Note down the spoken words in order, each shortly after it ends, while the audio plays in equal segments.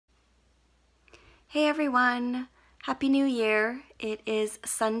Hey everyone, Happy New Year. It is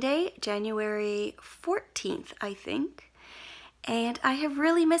Sunday, January 14th, I think, and I have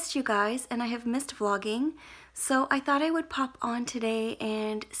really missed you guys and I have missed vlogging, so I thought I would pop on today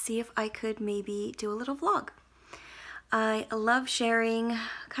and see if I could maybe do a little vlog. I love sharing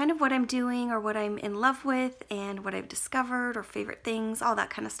kind of what I'm doing or what I'm in love with and what I've discovered or favorite things, all that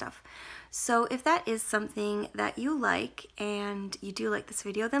kind of stuff. So if that is something that you like and you do like this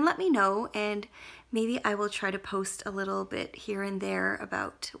video, then let me know and maybe I will try to post a little bit here and there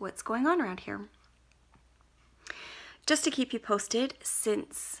about what's going on around here. Just to keep you posted,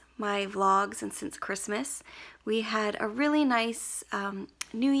 since my vlogs and since Christmas, we had a really nice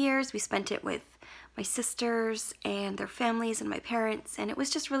New Year's. We spent it with my sisters and their families and my parents, and it was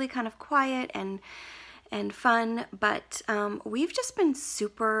just really kind of quiet and fun, but we've just been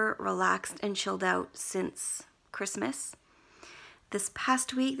super relaxed and chilled out since Christmas. This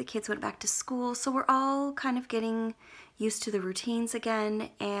past week the kids went back to school, so we're all kind of getting used to the routines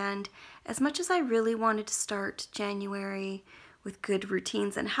again, and as much as I really wanted to start January with good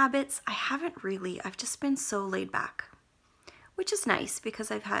routines and habits, I haven't really. I've just been so laid back, which is nice because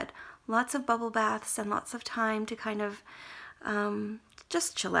I've had lots of bubble baths and lots of time to kind of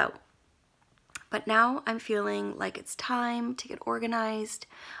just chill out. But now I'm feeling like it's time to get organized.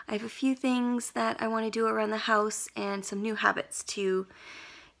 I have a few things that I want to do around the house and some new habits to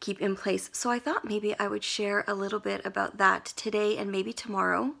keep in place. So I thought maybe I would share a little bit about that today and maybe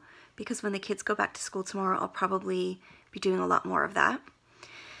tomorrow, because when the kids go back to school tomorrow, I'll probably be doing a lot more of that.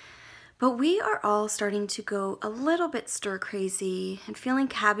 But we are all starting to go a little bit stir crazy and feeling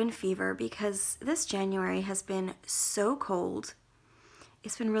cabin fever because this January has been so cold.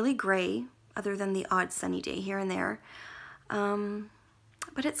 It's been really gray, other than the odd sunny day here and there.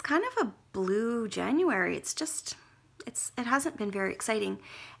 But it's kind of a blue January. It hasn't been very exciting.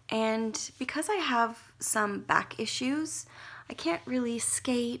 And because I have some back issues, I can't really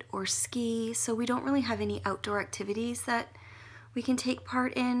skate or ski, so we don't really have any outdoor activities that we can take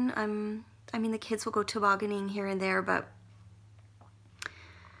part in. I mean, the kids will go tobogganing here and there, but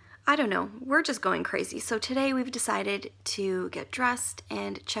I don't know, we're just going crazy. So today we've decided to get dressed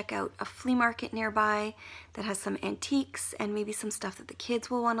and check out a flea market nearby that has some antiques and maybe some stuff that the kids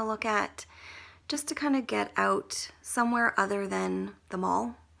will want to look at, just to kind of get out somewhere other than the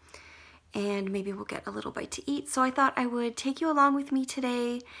mall. And maybe we'll get a little bite to eat. So I thought I would take you along with me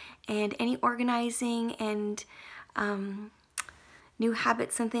today, and any organizing and new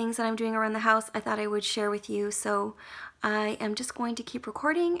habits and things that I'm doing around the house, I thought I would share with you. So I am just going to keep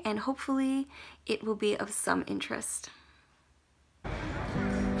recording and hopefully it will be of some interest.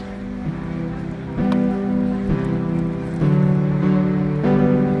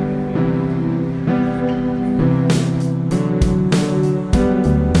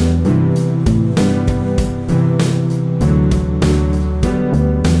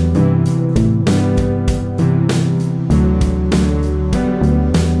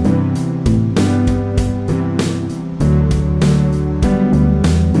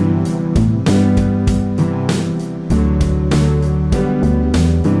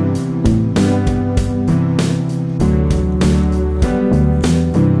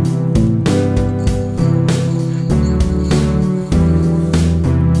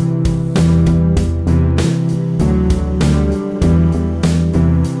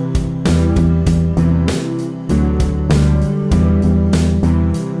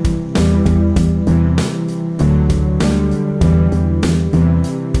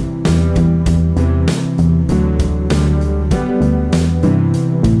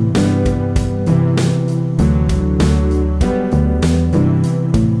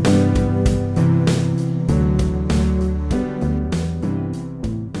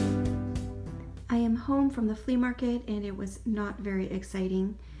 From the flea market, and it was not very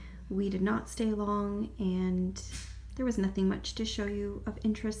exciting. We did not stay long and there was nothing much to show you of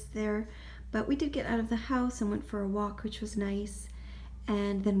interest there, but we did get out of the house and went for a walk, which was nice.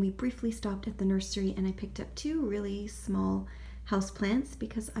 And then we briefly stopped at the nursery and I picked up two really small house plants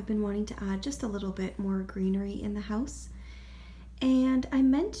because I've been wanting to add just a little bit more greenery in the house. And I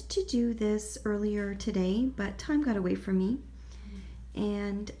meant to do this earlier today, but time got away from me.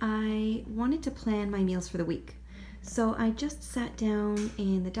 And I wanted to plan my meals for the week. So I just sat down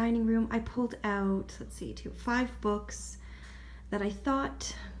in the dining room. I pulled out, let's see, 5 books that I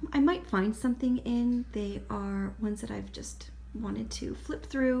thought I might find something in. They are ones that I've just wanted to flip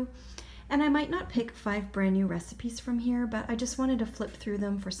through. And I might not pick 5 brand new recipes from here, but I just wanted to flip through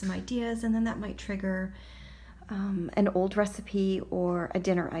them for some ideas, and then that might trigger an old recipe or a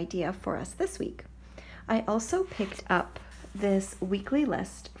dinner idea for us this week. I also picked up this weekly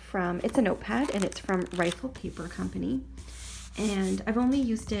list from, it's a notepad and it's from Rifle Paper Company. And I've only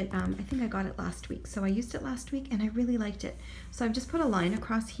used it, I think I got it last week. So I used it last week and I really liked it. So I've just put a line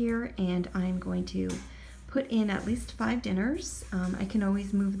across here and I'm going to put in at least 5 dinners. I can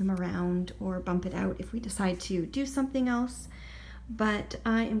always move them around or bump it out if we decide to do something else. But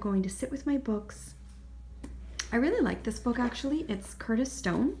I am going to sit with my books. I really like this book actually. It's Curtis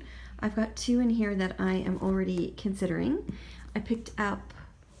Stone. I've got 2 in here that I am already considering. I picked up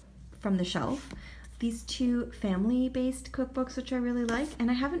from the shelf these 2 family-based cookbooks, which I really like,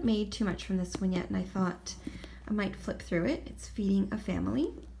 and I haven't made too much from this one yet, and I thought I might flip through it. It's Feeding a Family.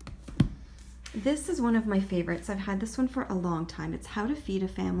 This is one of my favorites. I've had this one for a long time. It's How to Feed a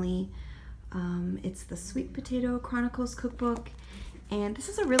Family. It's the Sweet Potato Chronicles cookbook, and this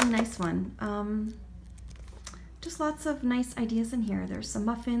is a really nice one. Just lots of nice ideas in here. There's some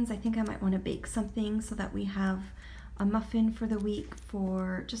muffins. I think I might want to bake something so that we have a muffin for the week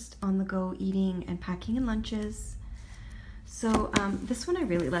for just on the go eating and packing in lunches. So this one I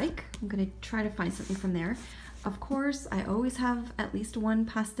really like. I'm gonna try to find something from there. Of course, I always have at least 1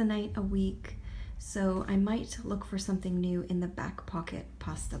 pasta night a week. So I might look for something new in the Back Pocket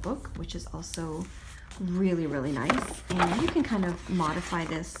Pasta book, which is also really, really nice. And you can kind of modify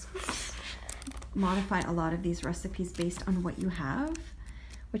this, modify a lot of these recipes based on what you have,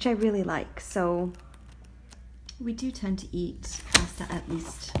 which I really like. So we do tend to eat pasta at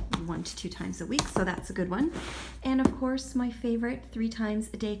least 1 to 2 times a week, so that's a good one. And of course, my favorite 3 times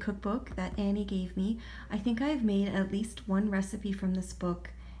a day cookbook that Annie gave me. I think I've made at least 1 recipe from this book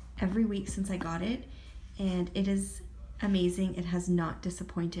every week since I got it, and it is amazing. It has not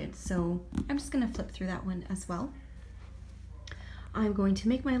disappointed, so I'm just gonna flip through that one as well. I'm going to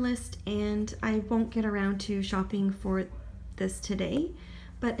make my list, and I won't get around to shopping for this today.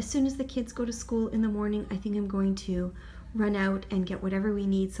 But as soon as the kids go to school in the morning, I think I'm going to run out and get whatever we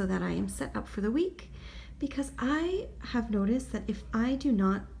need so that I am set up for the week. Because I have noticed that if I do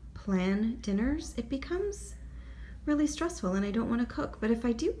not plan dinners, it becomes really stressful and I don't want to cook. But if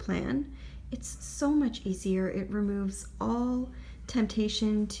I do plan, it's so much easier. It removes all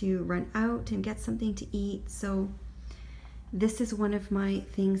temptation to run out and get something to eat. So this is one of my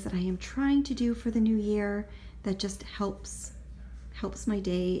things that I am trying to do for the new year that just helps my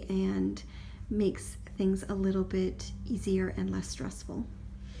day and makes things a little bit easier and less stressful.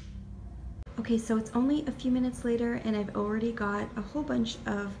 Okay, so it's only a few minutes later and I've already got a whole bunch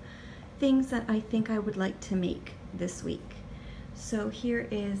of things that I think I would like to make this week. So here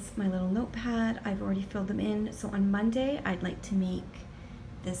is my little notepad. I've already filled them in. So on Monday, I'd like to make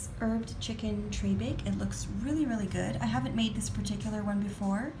this herbed chicken tray bake. It looks really, really good. I haven't made this particular one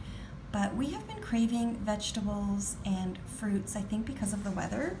before, but we have been craving vegetables and fruits, I think because of the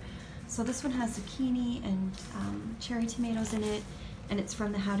weather. So this one has zucchini and cherry tomatoes in it, and it's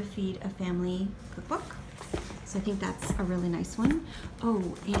from the How to Feed a Family cookbook. So I think that's a really nice one.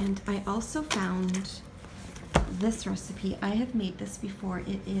 Oh, and I also found this recipe. I have made this before.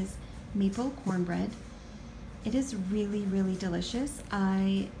 It is maple cornbread. It is really, really delicious.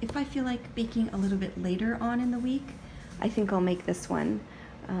 If I feel like baking a little bit later on in the week, I think I'll make this one.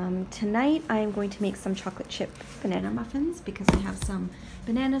 Tonight I'm going to make some chocolate chip banana muffins because I have some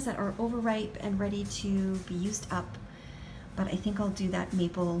bananas that are overripe and ready to be used up, but I think I'll do that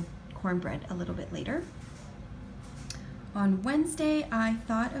maple cornbread a little bit later. On Wednesday I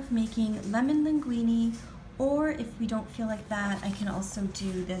thought of making lemon linguine, or if we don't feel like that, I can also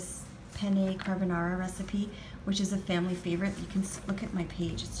do this penne carbonara recipe, which is a family favorite. You can look at my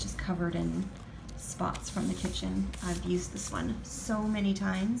page, it's just covered in spots from the kitchen. I've used this one so many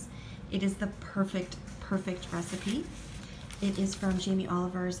times. It is the perfect recipe. It is from Jamie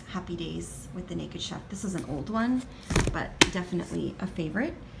Oliver's Happy Days with the Naked Chef. This is an old one, but definitely a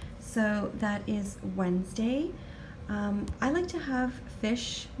favorite. So that is Wednesday. I like to have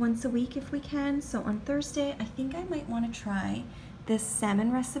fish once a week if we can. So on Thursday, I think I might want to try this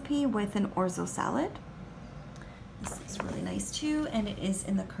salmon recipe with an orzo salad. This is really nice too, and it is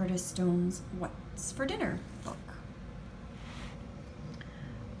in the Curtis Stone's What's for Dinner book.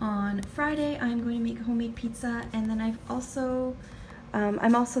 On Friday, I'm going to make homemade pizza, and then I'm also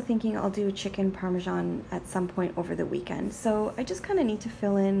thinking I'll do chicken parmesan at some point over the weekend. So I just kind of need to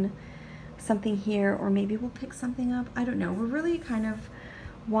fill in something here, or maybe we'll pick something up. I don't know. We're really kind of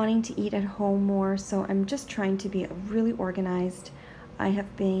wanting to eat at home more, so I'm just trying to be really organized. I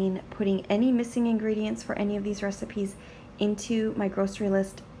have been putting any missing ingredients for any of these recipes into my grocery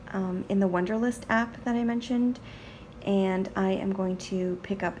list in the Wonderlist app that I mentioned, and I am going to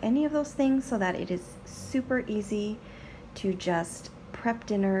pick up any of those things so that it is super easy to just prep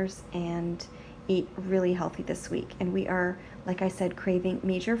dinners and eat really healthy this week. And we are, like I said, craving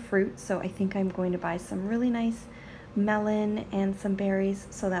major fruit. So I think I'm going to buy some really nice melon and some berries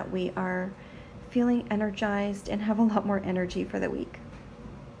so that we are feeling energized and have a lot more energy for the week.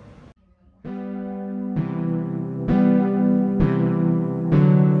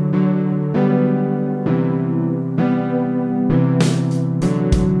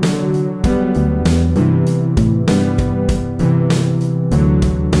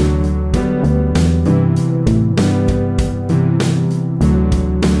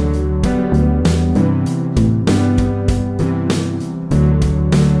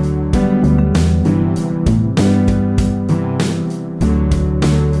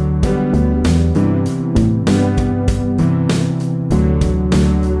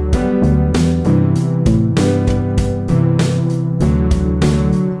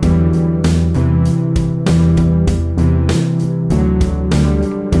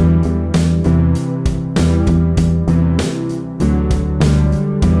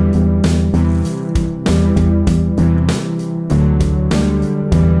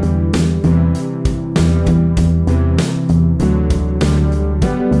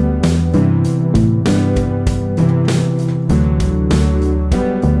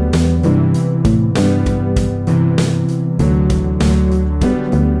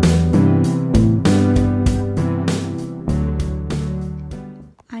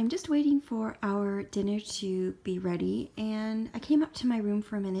 Waiting for our dinner to be ready, and I came up to my room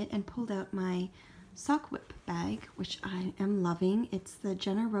for a minute and pulled out my sock whip bag, which I am loving. It's the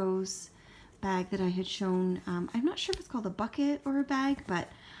Jenna Rose bag that I had shown. I'm not sure if it's called a bucket or a bag, but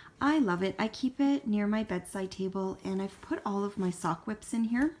I love it. I keep it near my bedside table, and I've put all of my sock whips in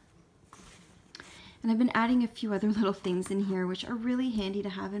here. And I've been adding a few other little things in here, which are really handy to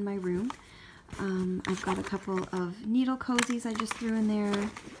have in my room. I've got a couple of needle cozies I just threw in there,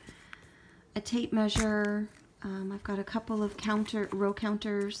 a tape measure. I've got a couple of row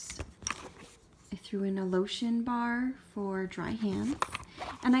counters. I threw in a lotion bar for dry hands.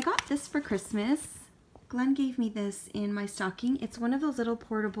 And I got this for Christmas. Glenn gave me this in my stocking. It's one of those little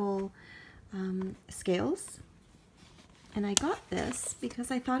portable scales. And I got this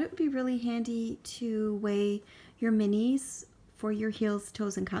because I thought it would be really handy to weigh your minis for your heels,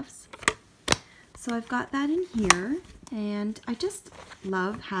 toes, and cuffs. So I've got that in here, and I just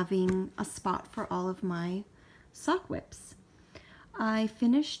love having a spot for all of my sock whips. I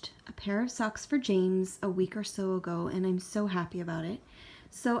finished a pair of socks for James a week or so ago, and I'm so happy about it.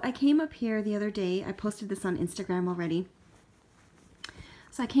 So I came up here the other day. I posted this on Instagram already.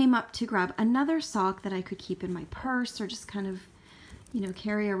 So I came up to grab another sock that I could keep in my purse or just kind of, you know,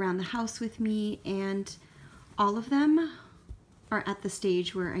 carry around the house with me, and all of them are at the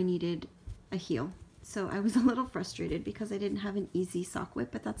stage where I needed a heel. So I was a little frustrated because I didn't have an easy sock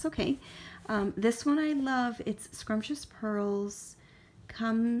whip, but that's okay. This one I love. It's Scrumptious Pearls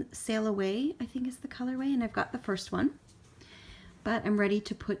Come Sail Away, I think is the colorway, and I've got the first one. But I'm ready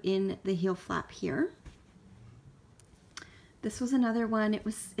to put in the heel flap here. This was another one.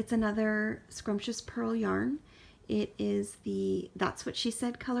 It's another Scrumptious Pearl yarn. It is the That's What She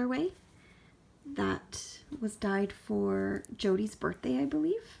Said colorway. That was dyed for Jody's birthday, I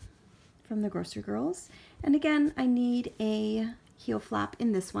believe, from the Grocery Girls. And again, I need a heel flap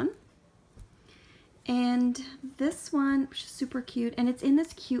in this one. And this one, which is super cute, and it's in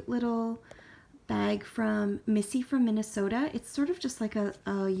this cute little bag from Missy from Minnesota. It's sort of just like a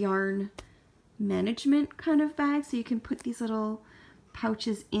yarn management kind of bag, so you can put these little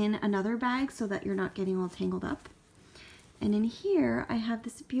pouches in another bag so that you're not getting all tangled up. And in here I have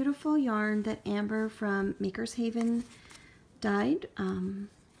this beautiful yarn that Amber from Maker's Haven dyed.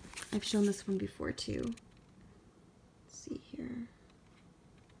 I've shown this one before too. Let's see here.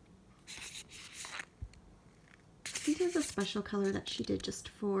 I think there's a special color that she did just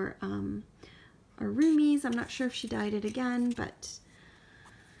for our roomies. I'm not sure if she dyed it again, but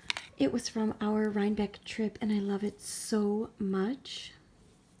it was from our Rhinebeck trip, and I love it so much.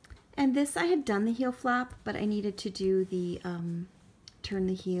 And this, I had done the heel flap, but I needed to do the turn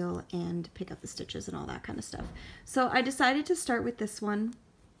the heel and pick up the stitches and all that kind of stuff. So I decided to start with this one.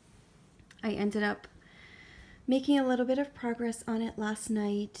 I ended up making a little bit of progress on it last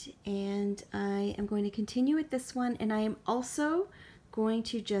night, and I am going to continue with this one, and I am also going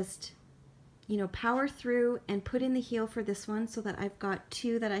to just, you know, power through and put in the heel for this one so that I've got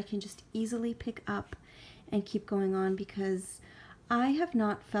two that I can just easily pick up and keep going on, because I have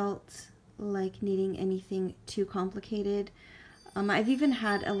not felt like knitting anything too complicated. I've even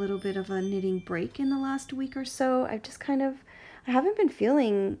had a little bit of a knitting break in the last week or so. I've just kind of, I haven't been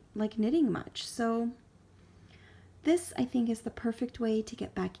feeling like knitting much. So this, I think, is the perfect way to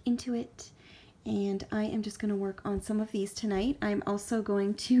get back into it. and I am just going to work on some of these tonight. I'm also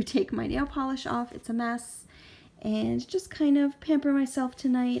going to take my nail polish off. It's a mess. And just kind of pamper myself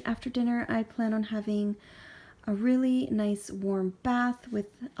tonight. After dinner, I plan on having a really nice warm bath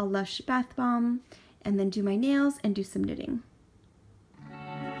with a Lush bath bomb, and then do my nails and do some knitting.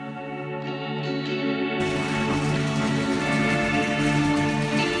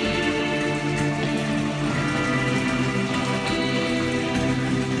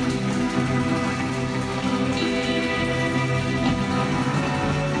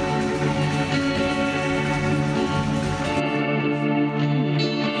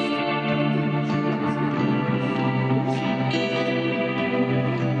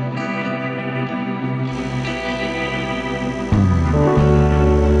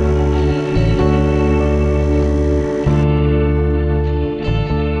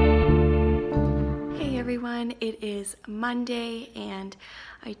 It is Monday and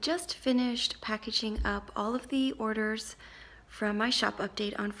I just finished packaging up all of the orders from my shop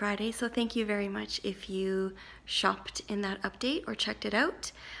update on Friday, so thank you very much if you shopped in that update or checked it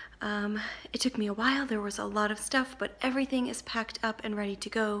out. It took me a while. There was a lot of stuff, but everything is packed up and ready to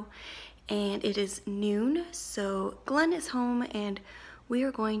go, and it is noon, so Glenn is home and we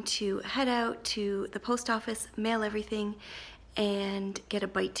are going to head out to the post office, mail everything, and get a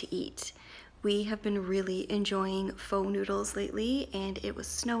bite to eat. We have been really enjoying pho noodles lately, and it was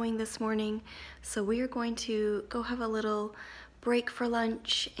snowing this morning, so we are going to go have a little break for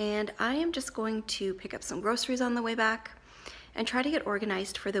lunch, and I am just going to pick up some groceries on the way back and try to get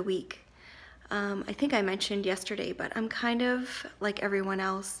organized for the week. I think I mentioned yesterday, but I'm kind of like everyone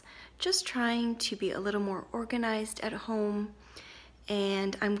else, just trying to be a little more organized at home,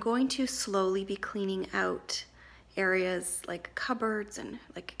 and I'm going to slowly be cleaning out areas like cupboards and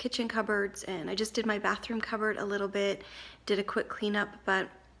like kitchen cupboards, and I just did my bathroom cupboard a little bit, did a quick cleanup, but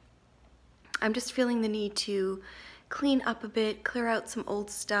I'm just feeling the need to clean up a bit, clear out some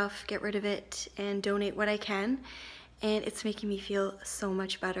old stuff, get rid of it, and donate what I can, and it's making me feel so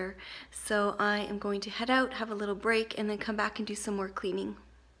much better. So I am going to head out, have a little break, and then come back and do some more cleaning.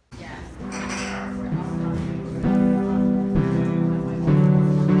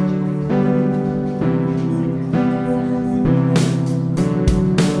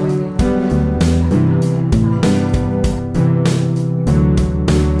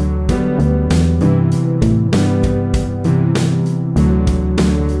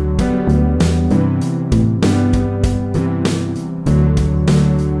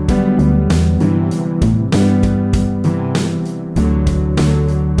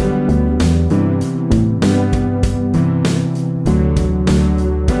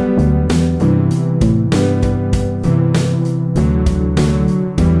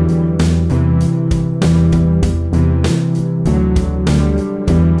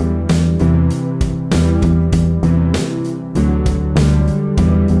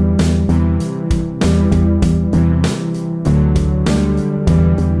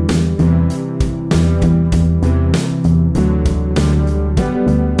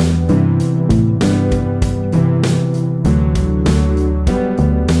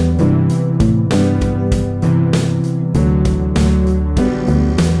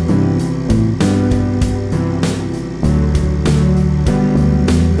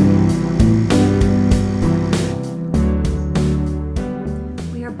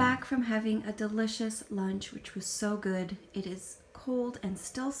 Having a delicious lunch, which was so good. It is cold and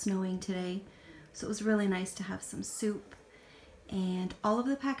still snowing today, so it was really nice to have some soup, and all of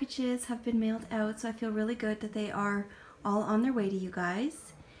the packages have been mailed out, so I feel really good that they are all on their way to you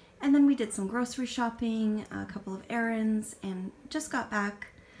guys. And then we did some grocery shopping, a couple of errands, and just got back.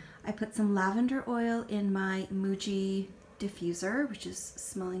 I put some lavender oil in my Muji diffuser, which is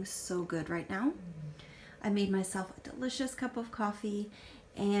smelling so good right now. I made myself a delicious cup of coffee,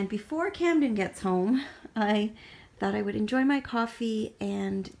 and before Camden gets home, I thought I would enjoy my coffee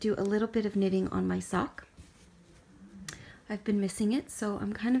and do a little bit of knitting on my sock. I've been missing it, so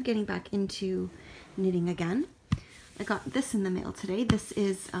I'm kind of getting back into knitting again. I got this in the mail today. This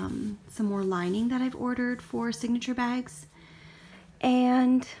is some more lining that I've ordered for signature bags.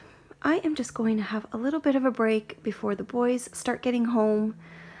 And I am just going to have a little bit of a break before the boys start getting home.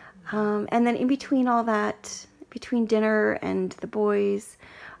 And then in between all that, between dinner and the boys,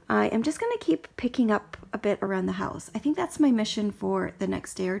 I am just going to keep picking up a bit around the house. I think that's my mission for the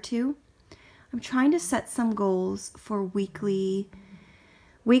next day or two. I'm trying to set some goals for weekly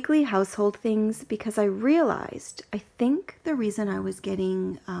household things, because I realized, I think the reason I was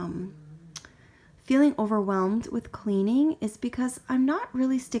getting feeling overwhelmed with cleaning is because I'm not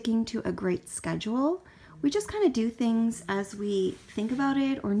really sticking to a great schedule we just kind of do things as we think about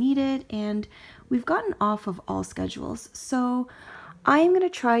it or need it, and we've gotten off of all schedules. So I am going to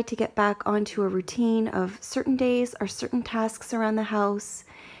try to get back onto a routine of certain days or certain tasks around the house,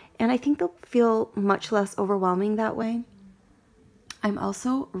 and I think they'll feel much less overwhelming that way. I'm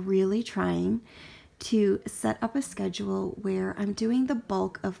also really trying to set up a schedule where I'm doing the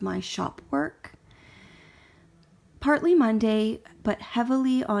bulk of my shop work, partly Monday, but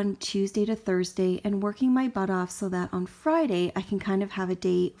heavily on Tuesday to Thursday, and working my butt off so that on Friday I can kind of have a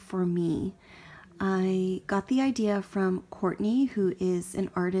day for me. I got the idea from Courtney, who is an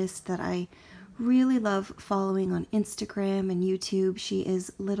artist that I really love following on Instagram and YouTube. She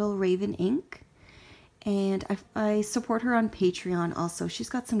is Little Raven Ink, and I support her on Patreon also. She's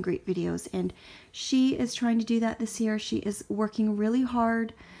got some great videos, and she is trying to do that this year. She is working really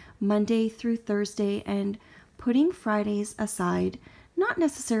hard Monday through Thursday and putting Fridays aside, not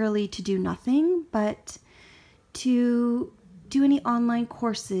necessarily to do nothing, but to do any online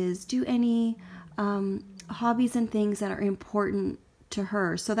courses, do any hobbies and things that are important to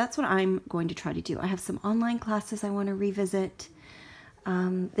her. So that's what I'm going to try to do. I have some online classes I want to revisit.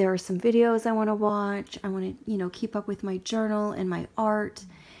 There are some videos I want to watch. I want to, keep up with my journal and my art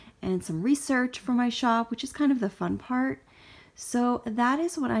and some research for my shop, which is kind of the fun part. So that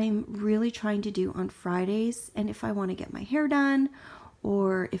is what I'm really trying to do on Fridays. And if I want to get my hair done,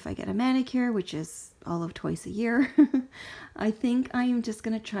 or if I get a manicure, which is all of twice a year, I think I am just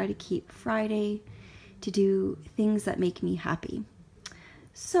going to try to keep Friday to do things that make me happy.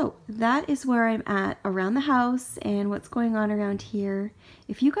 So that is where I'm at around the house and what's going on around here.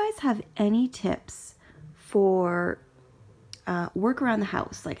 If you guys have any tips for work around the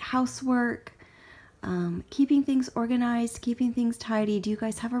house, like housework, keeping things organized, keeping things tidy, do you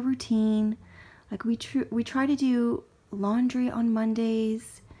guys have a routine? Like we try to do laundry on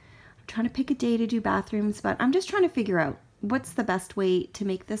Mondays. I'm trying to pick a day to do bathrooms, but I'm just trying to figure out what's the best way to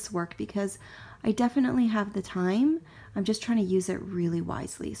make this work, because I definitely have the time. I'm just trying to use it really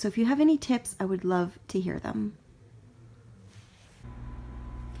wisely. So if you have any tips, I would love to hear them.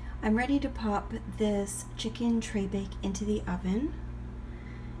 I'm ready to pop this chicken tray bake into the oven.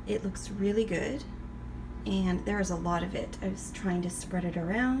 It looks really good, and there is a lot of it. I was trying to spread it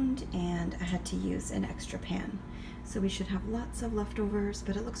around and I had to use an extra pan. So we should have lots of leftovers,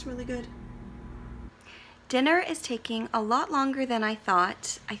 but it looks really good. Dinner is taking a lot longer than I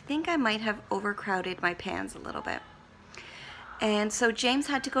thought. I think I might have overcrowded my pans a little bit. And so James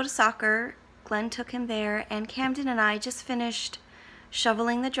had to go to soccer. Glenn took him there, and Camden and I just finished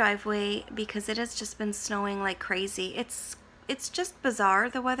shoveling the driveway because it has just been snowing like crazy. It's just bizarre,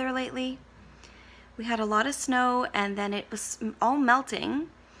 the weather lately. We had a lot of snow and then it was all melting,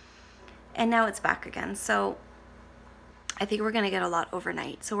 and now it's back again. So I think we're gonna get a lot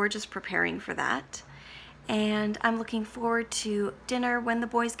overnight. So we're just preparing for that. And I'm looking forward to dinner when the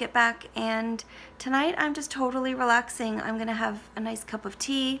boys get back. And tonight I'm just totally relaxing. I'm gonna have a nice cup of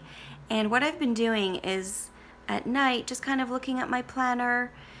tea. And what I've been doing is at night just kind of looking at my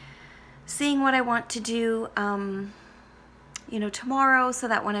planner, seeing what I want to do tomorrow, so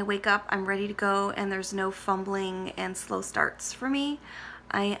that when I wake up I'm ready to go and there's no fumbling and slow starts for me.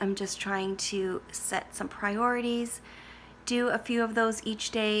 I am just trying to set some priorities, do a few of those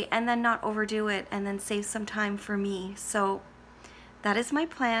each day, and then not overdo it, and then save some time for me. So that is my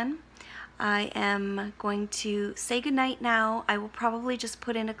plan. I am going to say goodnight now. I will probably just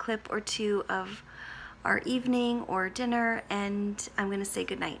put in a clip or two of our evening or dinner, and I'm going to say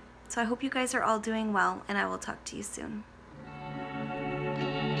goodnight. So I hope you guys are all doing well, and I will talk to you soon.